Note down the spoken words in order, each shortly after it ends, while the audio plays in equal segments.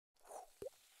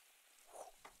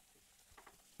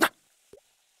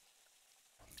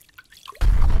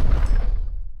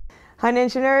Hi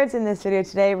Ninja Nerds, in this video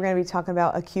today we're going to be talking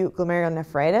about acute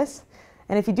glomerulonephritis.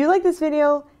 And if you do like this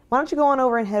video, why don't you go on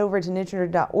over and head over to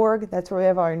ninjanerd.org. That's where we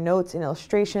have our notes and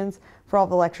illustrations for all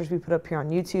the lectures we put up here on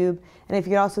YouTube. And if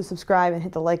you could also subscribe and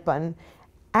hit the like button.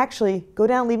 Actually, go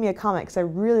down and leave me a comment because I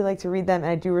really like to read them and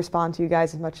I do respond to you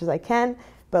guys as much as I can.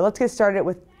 But let's get started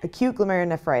with acute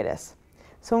glomerulonephritis.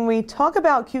 So when we talk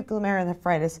about acute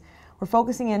glomerulonephritis, we're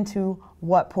focusing into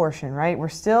what portion, right? We're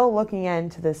still looking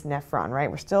into this nephron,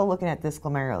 right? We're still looking at this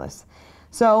glomerulus.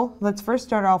 So let's first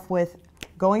start off with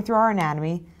going through our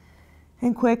anatomy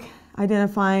and quick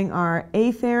identifying our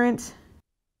afferent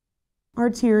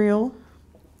arterial,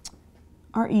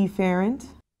 our efferent.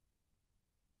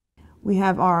 We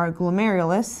have our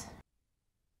glomerulus,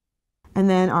 and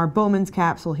then our Bowman's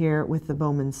capsule here with the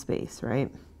Bowman's space,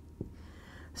 right?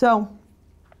 So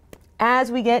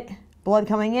as we get blood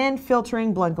coming in,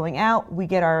 filtering, blood going out, we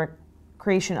get our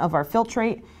creation of our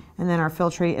filtrate, and then our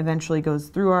filtrate eventually goes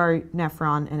through our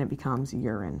nephron and it becomes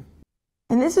urine.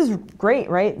 And this is great,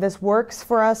 right? This works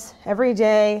for us every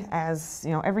day, as you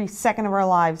know, every second of our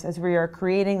lives as we are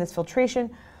creating this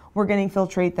filtration, we're getting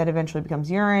filtrate that eventually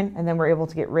becomes urine, and then we're able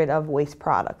to get rid of waste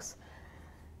products.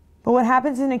 But what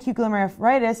happens in acute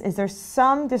glomerulonephritis is there's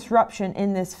some disruption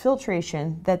in this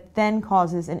filtration that then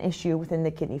causes an issue within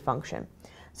the kidney function.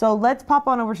 So let's pop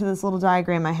on over to this little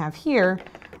diagram I have here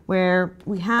where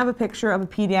we have a picture of a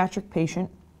pediatric patient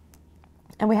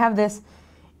and we have this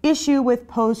issue with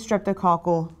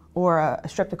post-streptococcal or a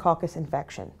streptococcus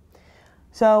infection.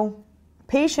 So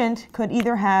patient could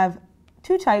either have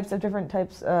different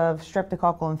types of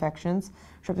streptococcal infections,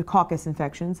 streptococcus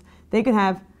infections. They could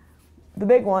have the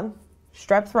big one,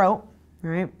 strep throat,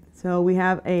 right? So we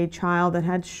have a child that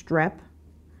had strep,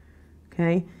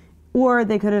 okay? Or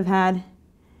they could have had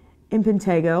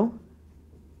impetigo,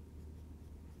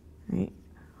 right?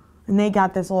 And they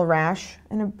got this little rash.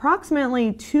 And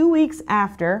approximately 2 weeks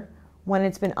after, when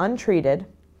it's been untreated,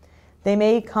 they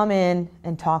may come in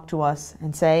and talk to us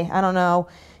and say, I don't know,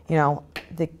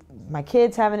 my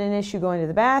kid's having an issue going to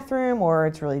the bathroom, or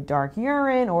it's really dark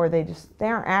urine, or they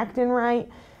aren't acting right.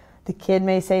 The kid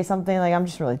may say something like, I'm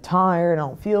just really tired, I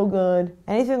don't feel good,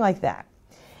 anything like that.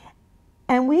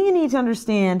 And we need to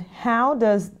understand, how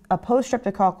does a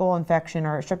post-streptococcal infection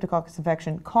or a streptococcus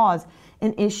infection cause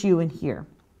an issue in here?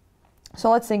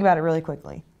 So let's think about it really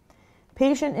quickly.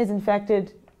 Patient is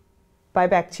infected by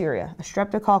bacteria, a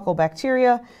streptococcal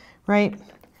bacteria, right?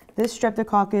 This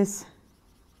streptococcus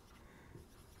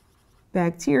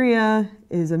bacteria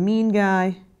is a mean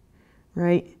guy,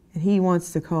 right? And he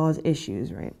wants to cause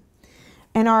issues, right?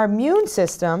 And our immune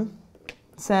system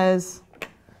says,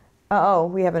 uh-oh,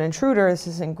 we have an intruder, this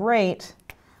isn't great.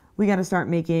 We got to start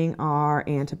making our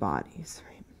antibodies,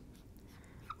 right?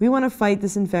 We want to fight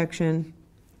this infection,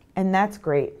 and that's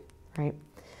great, right?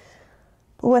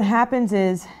 But what happens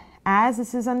is, as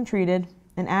this is untreated,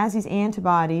 and as these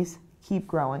antibodies keep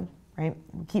growing, right?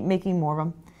 We keep making more of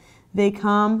them. They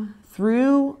come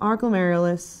through our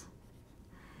glomerulus,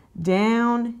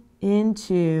 down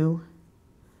into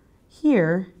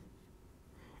here,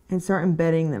 and start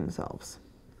embedding themselves.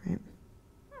 Right?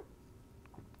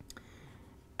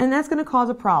 And that's going to cause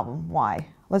a problem. Why?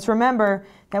 Let's remember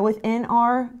that within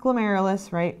our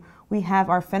glomerulus, right, we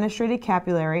have our fenestrated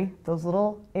capillary, those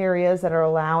little areas that are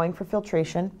allowing for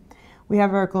filtration. We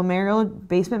have our glomerular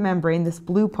basement membrane, this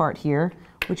blue part here,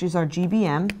 which is our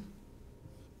GBM.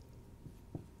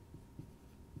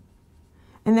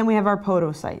 And then we have our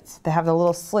podocytes that have the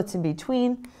little slits in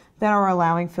between that are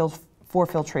allowing for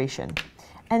filtration.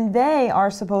 And they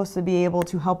are supposed to be able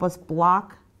to help us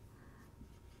block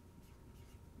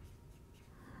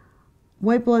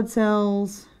white blood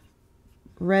cells,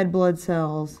 red blood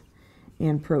cells,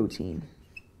 and protein,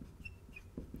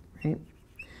 right?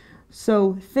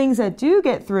 So things that do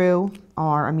get through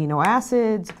are amino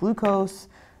acids, glucose,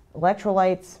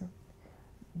 electrolytes,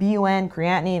 BUN,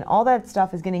 creatinine, all that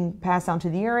stuff is getting passed down to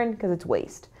the urine because it's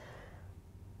waste.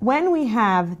 When we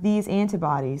have these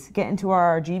antibodies get into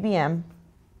our GBM,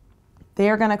 they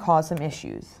are going to cause some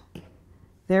issues.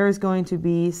 There is going to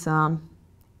be some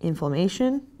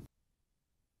inflammation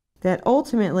that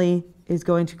ultimately is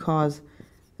going to cause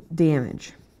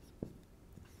damage.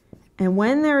 And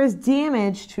when there is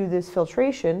damage to this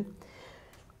filtration,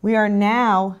 we are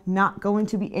now not going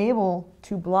to be able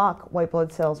to block white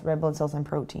blood cells, red blood cells, and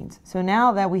proteins. So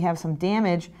now that we have some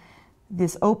damage,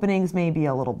 these openings may be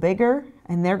a little bigger,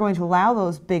 and they're going to allow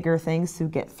those bigger things to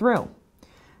get through.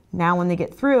 Now when they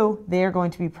get through, they are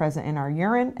going to be present in our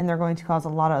urine, and they're going to cause a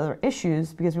lot of other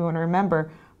issues, because we want to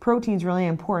remember protein is really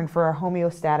important for our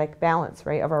homeostatic balance,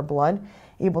 right, of our blood,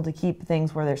 able to keep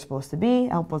things where they're supposed to be,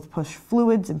 help us push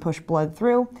fluids and push blood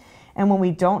through. And when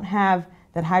we don't have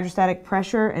that hydrostatic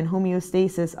pressure and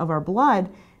homeostasis of our blood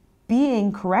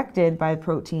being corrected by the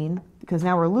protein, because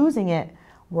now we're losing it,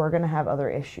 we're going to have other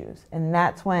issues. And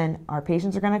that's when our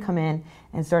patients are going to come in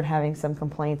and start having some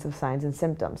complaints of signs and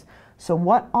symptoms. So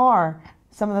what are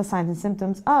some of the signs and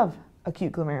symptoms of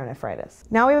acute glomerulonephritis?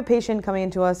 Now we have a patient coming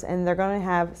into us and they're going to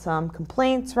have some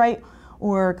complaints, right?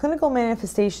 Or clinical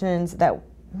manifestations that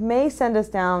may send us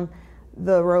down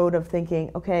the road of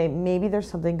thinking, okay, maybe there's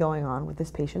something going on with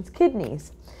this patient's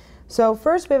kidneys. So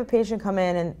first we have a patient come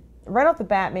in and right off the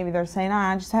bat, maybe they're saying,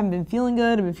 I just haven't been feeling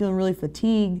good. I've been feeling really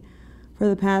fatigued for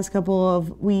the past couple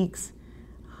of weeks.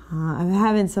 I'm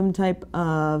having some type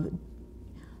of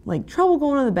like trouble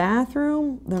going to the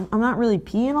bathroom. I'm not really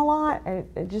peeing a lot.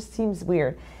 It just seems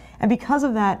weird. And because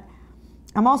of that,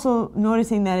 I'm also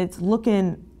noticing that it's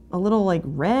looking a little like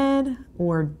red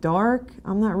or dark.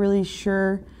 I'm not really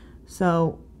sure.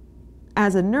 So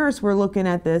as a nurse, we're looking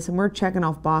at this and we're checking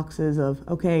off boxes of,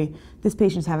 okay, this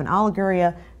patient's having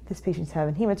oliguria, this patient's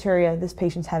having hematuria, this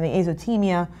patient's having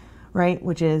azotemia, right?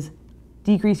 Which is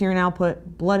decreased urine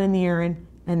output, blood in the urine,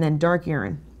 and then dark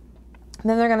urine. And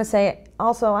then they're gonna say,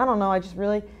 also, I don't know, I just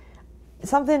really,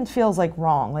 something feels like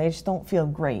wrong. Like I just don't feel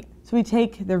great. So we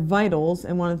take their vitals,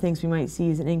 and one of the things we might see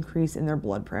is an increase in their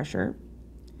blood pressure.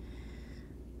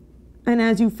 And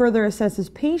as you further assess this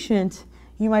patient,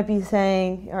 you might be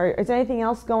saying, is there anything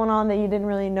else going on that you didn't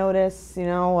really notice? You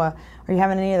know, are you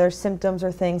having any other symptoms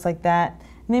or things like that?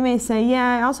 And they may say,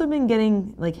 yeah, I also been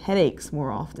getting like headaches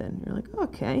more often. You're like,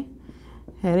 okay,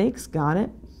 headaches, got it.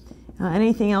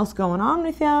 Anything else going on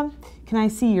with you? Can I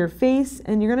see your face?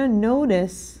 And you're gonna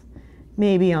notice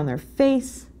maybe on their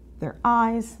face, their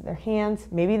eyes, their hands,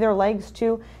 maybe their legs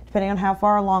too, depending on how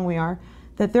far along we are,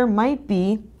 that there might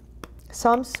be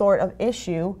some sort of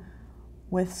issue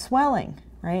with swelling,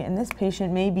 right? And this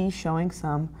patient may be showing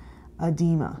some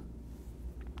edema.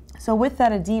 So with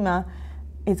that edema,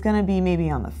 it's gonna be maybe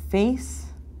on the face,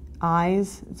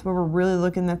 eyes, it's where we're really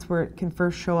looking, that's where it can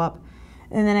first show up.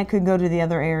 And then it could go to the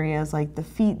other areas like the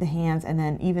feet, the hands, and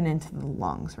then even into the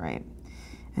lungs, right?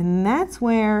 And that's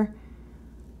where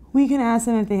we can ask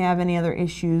them if they have any other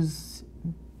issues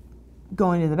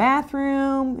going to the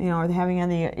bathroom, you know, are they having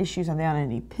any issues, are they on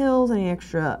any pills, any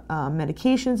extra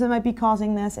medications that might be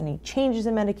causing this, any changes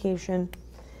in medication.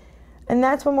 And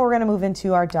that's when we're gonna move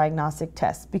into our diagnostic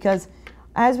tests, because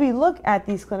as we look at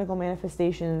these clinical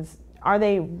manifestations, are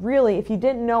they really, if you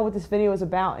didn't know what this video was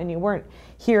about and you weren't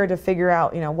here to figure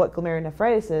out, you know, what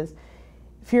glomerulonephritis is,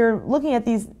 if you're looking at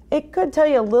these, it could tell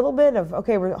you a little bit of,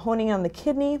 okay, we're honing in on the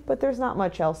kidney, but there's not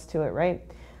much else to it, right?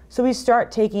 So we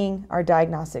start taking our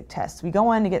diagnostic tests. We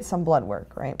go in to get some blood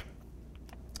work, right?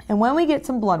 And when we get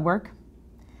some blood work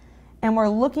and we're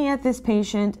looking at this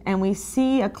patient and we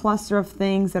see a cluster of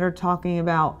things that are talking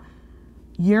about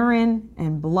urine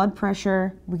and blood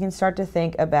pressure, we can start to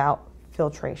think about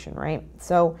filtration, right?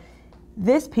 So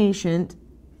this patient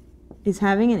is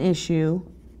having an issue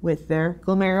with their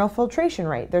glomerular filtration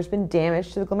rate. There's been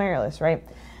damage to the glomerulus, right?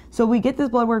 So we get this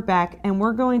blood work back and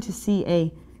we're going to see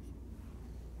a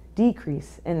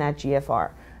decrease in that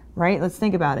GFR, right? Let's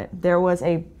think about it. There was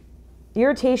a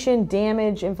irritation,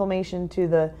 damage, inflammation to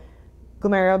the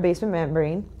glomerular basement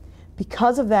membrane.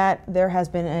 Because of that, there has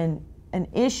been an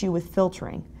issue with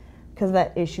filtering. Because of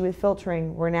that issue with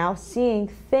filtering, we're now seeing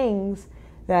things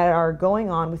that are going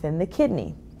on within the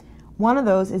kidney. One of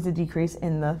those is a decrease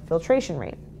in the filtration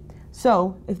rate.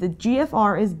 So if the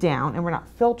GFR is down and we're not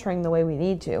filtering the way we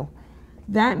need to,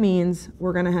 that means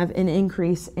we're going to have an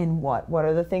increase in what? What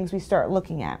are the things we start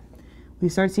looking at? We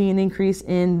start seeing an increase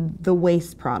in the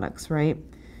waste products, right?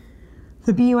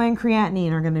 The BUN and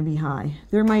creatinine are going to be high.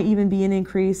 There might even be an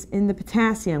increase in the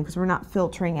potassium because we're not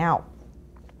filtering out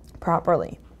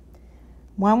properly.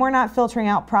 When we're not filtering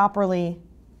out properly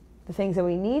the things that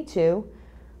we need to,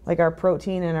 like our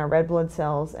protein and our red blood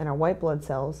cells and our white blood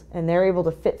cells, and they're able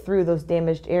to fit through those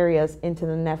damaged areas into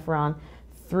the nephron,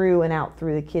 through and out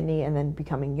through the kidney and then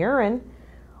becoming urine,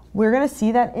 we're going to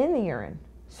see that in the urine.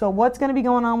 So what's going to be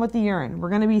going on with the urine? We're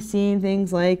going to be seeing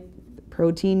things like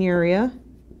proteinuria,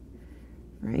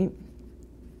 right?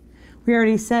 We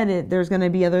already said it, there's going to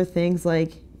be other things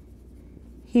like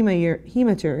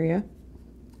hematuria,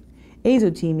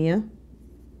 azotemia,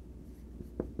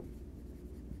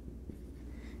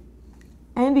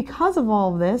 and because of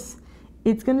all of this,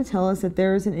 it's going to tell us that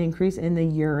there is an increase in the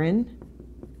urine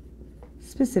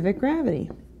specific gravity,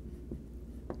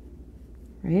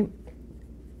 right?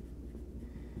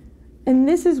 And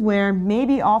this is where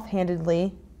maybe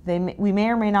offhandedly, we may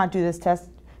or may not do this test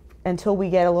until we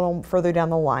get a little further down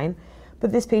the line,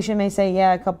 but this patient may say,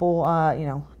 yeah, a couple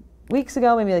weeks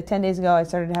ago, maybe like 10 days ago, I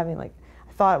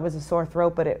thought it was a sore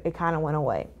throat, but it kind of went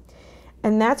away.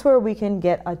 And that's where we can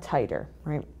get a titer,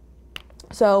 right?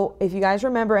 So if you guys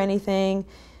remember anything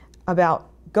about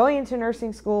going into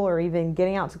nursing school or even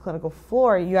getting out to clinical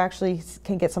floor, you actually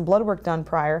can get some blood work done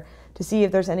prior to see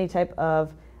if there's any type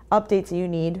of updates that you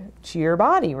need to your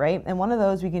body, right? And one of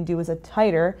those we can do is a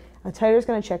titer. A titer is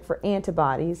going to check for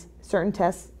antibodies. Certain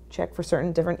tests check for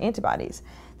certain different antibodies.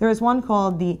 There is one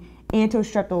called the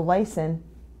antostreptolysin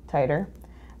titer.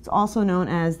 It's also known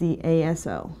as the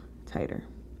ASO titer.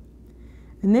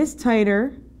 And this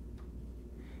titer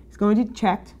is going to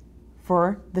check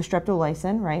for the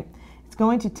streptolysin, right? It's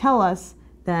going to tell us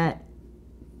that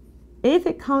if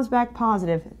it comes back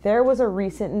positive, there was a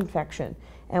recent infection,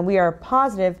 and we are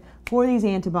positive for these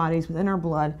antibodies within our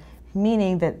blood,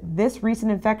 meaning that this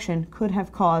recent infection could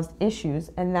have caused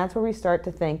issues, and that's where we start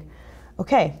to think,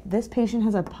 okay, this patient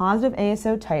has a positive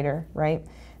ASO titer, right,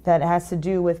 that has to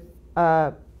do with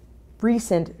a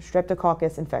recent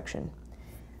streptococcus infection.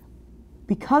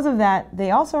 Because of that,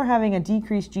 they also are having a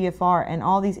decreased GFR and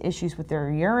all these issues with their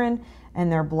urine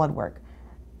and their blood work.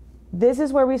 This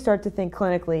is where we start to think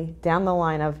clinically down the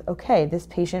line of, okay, this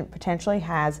patient potentially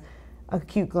has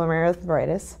acute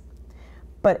glomerulonephritis,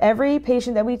 but every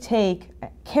patient that we take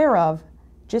care of,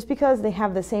 just because they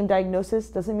have the same diagnosis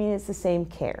doesn't mean it's the same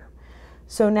care.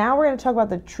 So now we're going to talk about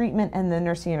the treatment and the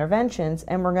nursing interventions,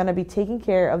 and we're going to be taking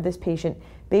care of this patient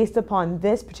based upon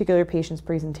this particular patient's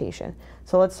presentation.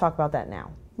 So let's talk about that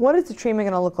now. What is the treatment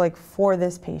going to look like for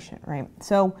this patient, right?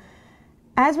 So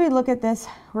as we look at this,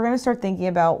 we're going to start thinking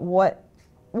about what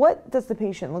does the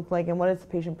patient look like and what is the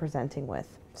patient presenting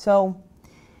with. So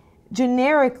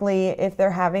generically, if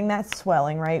they're having that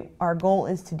swelling, right, our goal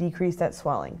is to decrease that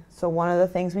swelling. So one of the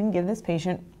things we can give this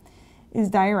patient is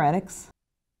diuretics.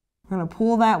 We're going to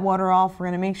pull that water off. We're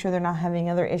going to make sure they're not having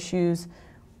other issues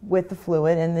with the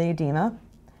fluid and the edema.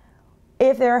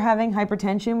 If they're having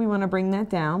hypertension, we want to bring that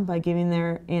down by giving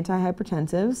their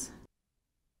antihypertensives.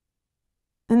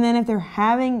 And then if they're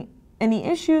having any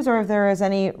issues or if there is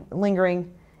any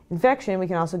lingering infection, we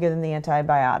can also give them the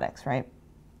antibiotics, right?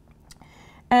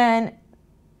 And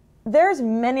there's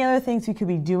many other things we could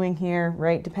be doing here,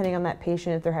 right? Depending on that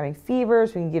patient, if they're having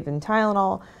fevers, we can give them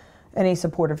Tylenol, any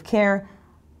supportive care.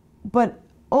 But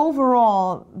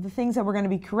overall, the things that we're going to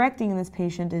be correcting in this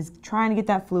patient is trying to get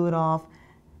that fluid off,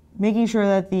 making sure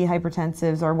that the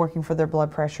hypertensives are working for their blood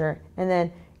pressure, and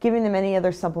then giving them any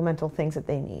other supplemental things that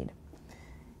they need.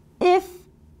 If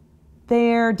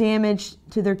their damage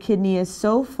to their kidney is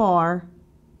so far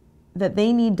that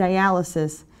they need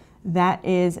dialysis, that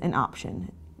is an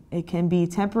option. It can be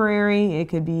temporary, it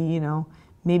could be,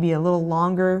 maybe a little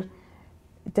longer.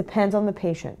 It depends on the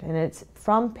patient, and it's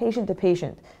from patient to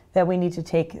patient that we need to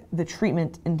take the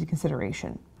treatment into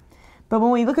consideration. But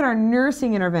when we look at our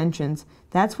nursing interventions,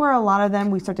 that's where a lot of them,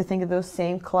 we start to think of those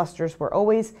same clusters. We're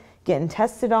always getting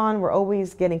tested on, we're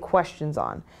always getting questions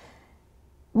on.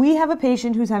 We have a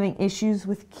patient who's having issues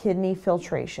with kidney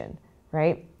filtration,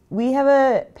 right? We have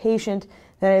a patient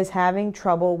that is having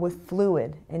trouble with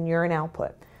fluid and urine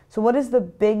output. So what is the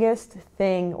biggest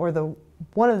thing, or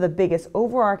one of the biggest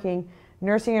overarching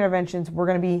nursing interventions we're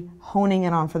going to be honing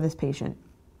in on for this patient?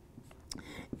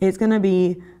 It's going to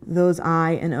be those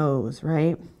I and O's,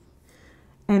 right?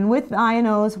 And with the I and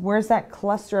O's, where's that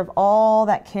cluster of all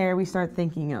that care we start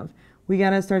thinking of? We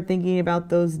got to start thinking about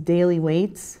those daily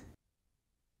weights.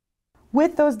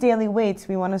 With those daily weights,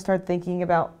 we want to start thinking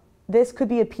about, this could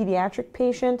be a pediatric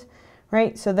patient,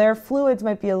 right? So their fluids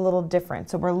might be a little different.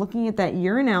 So we're looking at that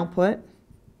urine output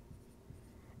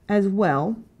as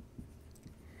well.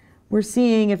 We're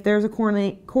seeing if there's a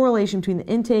correlation between the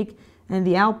intake and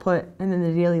the output and then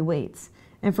the daily weights.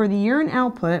 And for the urine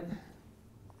output,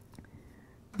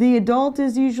 the adult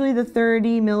is usually the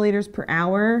 30 milliliters per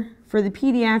hour. For the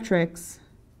pediatrics,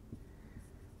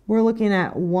 we're looking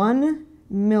at 1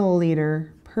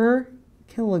 milliliter per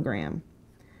kilogram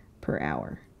per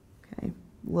hour. Okay,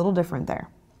 a little different there.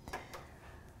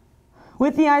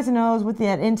 With the I's and O's, with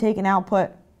that intake and output,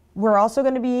 we're also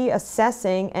going to be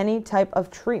assessing any type of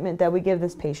treatment that we give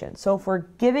this patient. So if we're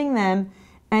giving them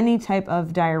any type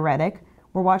of diuretic,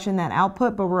 we're watching that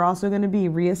output, but we're also going to be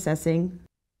reassessing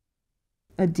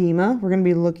edema. We're going to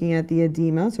be looking at the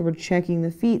edema, so we're checking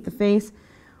the feet, the face.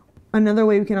 Another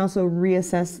way we can also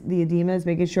reassess the edema is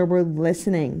making sure we're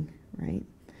listening, right?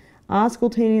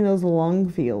 Auscultating those lung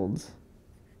fields.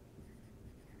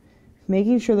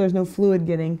 Making sure there's no fluid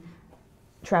getting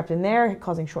trapped in there,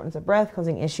 causing shortness of breath,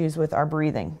 causing issues with our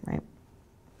breathing, right?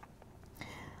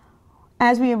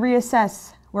 As we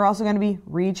reassess, we're also going to be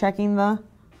rechecking the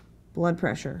blood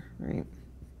pressure, right?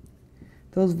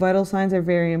 Those vital signs are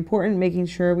very important, making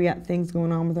sure we got things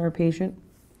going on with our patient.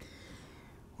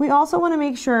 We also want to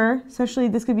make sure, especially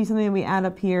this could be something that we add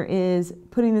up here, is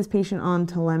putting this patient on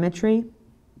telemetry.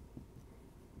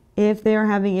 If they are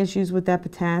having issues with that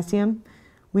potassium,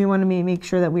 we want to make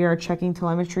sure that we are checking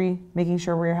telemetry, making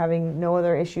sure we're having no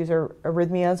other issues or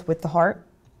arrhythmias with the heart.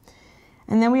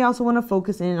 And then we also want to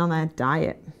focus in on that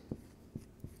diet.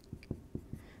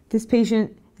 This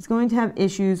patient is going to have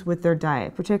issues with their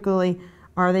diet, particularly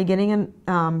are they getting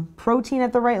protein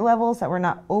at the right levels, that we're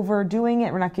not overdoing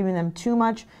it, we're not giving them too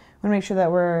much. We want to make sure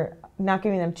that we're not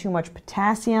giving them too much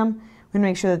potassium. We want to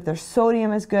make sure that their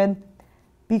sodium is good,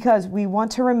 because we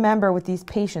want to remember with these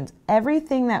patients,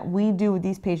 everything that we do with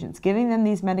these patients, giving them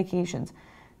these medications,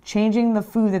 changing the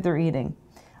food that they're eating,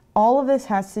 all of this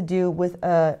has to do with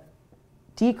a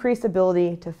decreased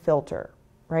ability to filter,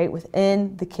 right,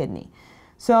 within the kidney.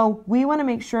 So we want to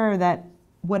make sure that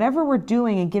whatever we're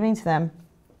doing and giving to them,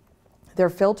 their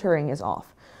filtering is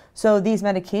off. So these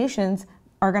medications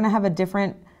are going to have a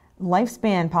different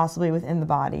lifespan possibly within the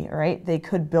body, all right? They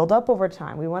could build up over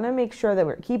time. We want to make sure that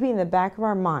we're keeping in the back of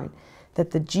our mind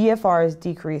that the GFR is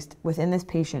decreased within this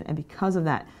patient, and because of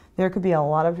that, there could be a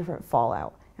lot of different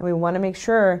fallout. And we want to make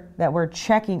sure that we're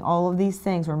checking all of these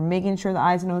things. We're making sure the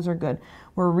eyes and nose are good.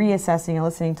 We're reassessing and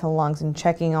listening to lungs and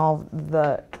checking all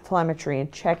the telemetry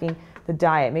and checking the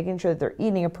diet, making sure that they're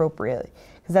eating appropriately,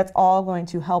 because that's all going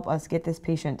to help us get this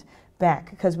patient back,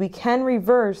 because we can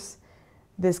reverse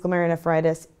this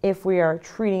glomerulonephritis if we are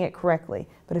treating it correctly.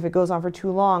 But if it goes on for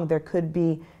too long, there could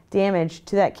be damage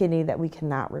to that kidney that we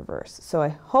cannot reverse. So I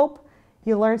hope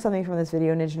you learned something from this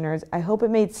video, Ninja Nerds. I hope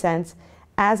it made sense.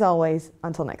 As always,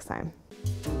 until next time.